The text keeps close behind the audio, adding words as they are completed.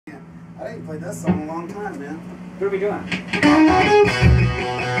I ain't played that song in a long time, man. What are we doing?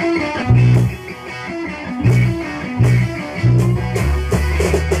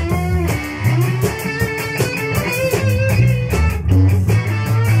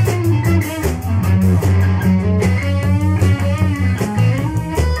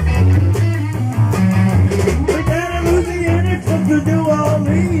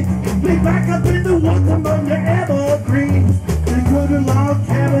 Back up in the woods among the evergreens. They could a log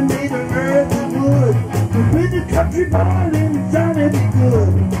cabin made of earth and wood. We've been the country boy named Jonny B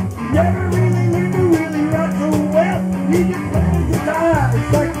Good. Never really learned to really rock so well. He just plays the guitar, it's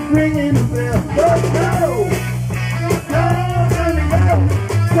like ringing a bell. Go, go! Go, Jonny, go!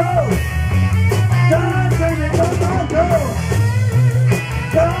 Go! Go, Jonny, go, go, go!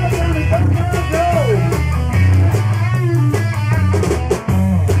 Go, Jonny, go, go, go!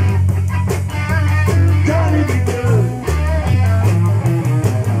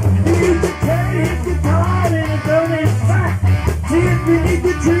 Beneath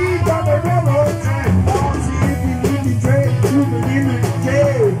the trees on the railroad track. Oh, see if you need to trade, moving in the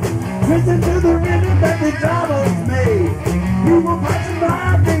cave. Listen to the rhythm that the drivers made. You will pass them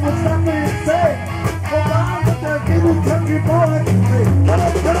by, they will stop and say, oh, wow, but they're little country boy can say, go,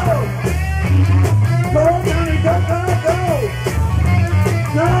 go! Go, Jonny, go, go, go!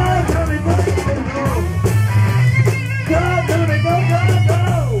 Go, Jonny, go, go, go! Go, Jonny, go, go, go!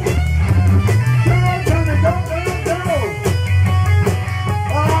 Go, Jonny, go, go, go!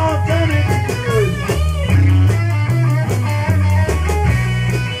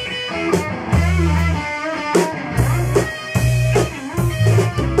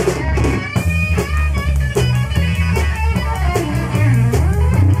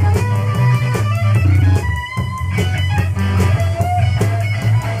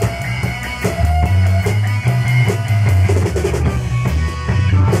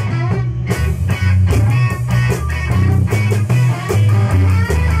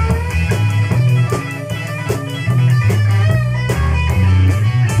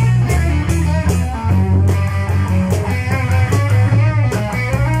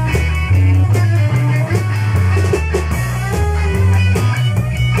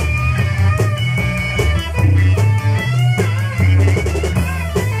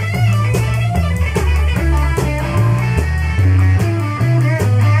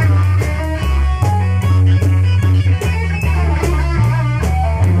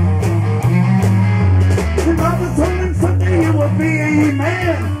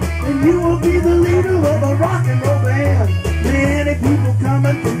 You will be the leader of a rock and roll band. Many people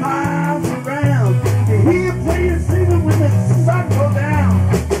coming from miles around to hear you play and sing when the sun goes down.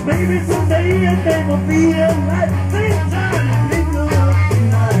 Maybe someday your name will be a light. Sing time and be good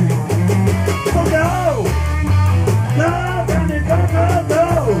tonight. So go, go, Jonny, go, go, go.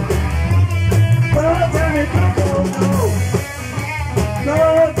 Go, Jonny, go, go, go. Go,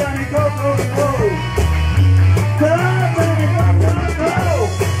 Jonny, go, go, go. Go, Jonny, go, go, go.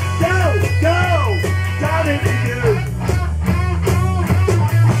 Go, go, Jonny B Good.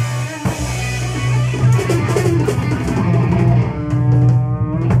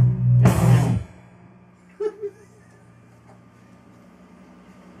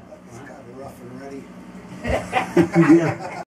 It's got to be rough and ready. Yeah.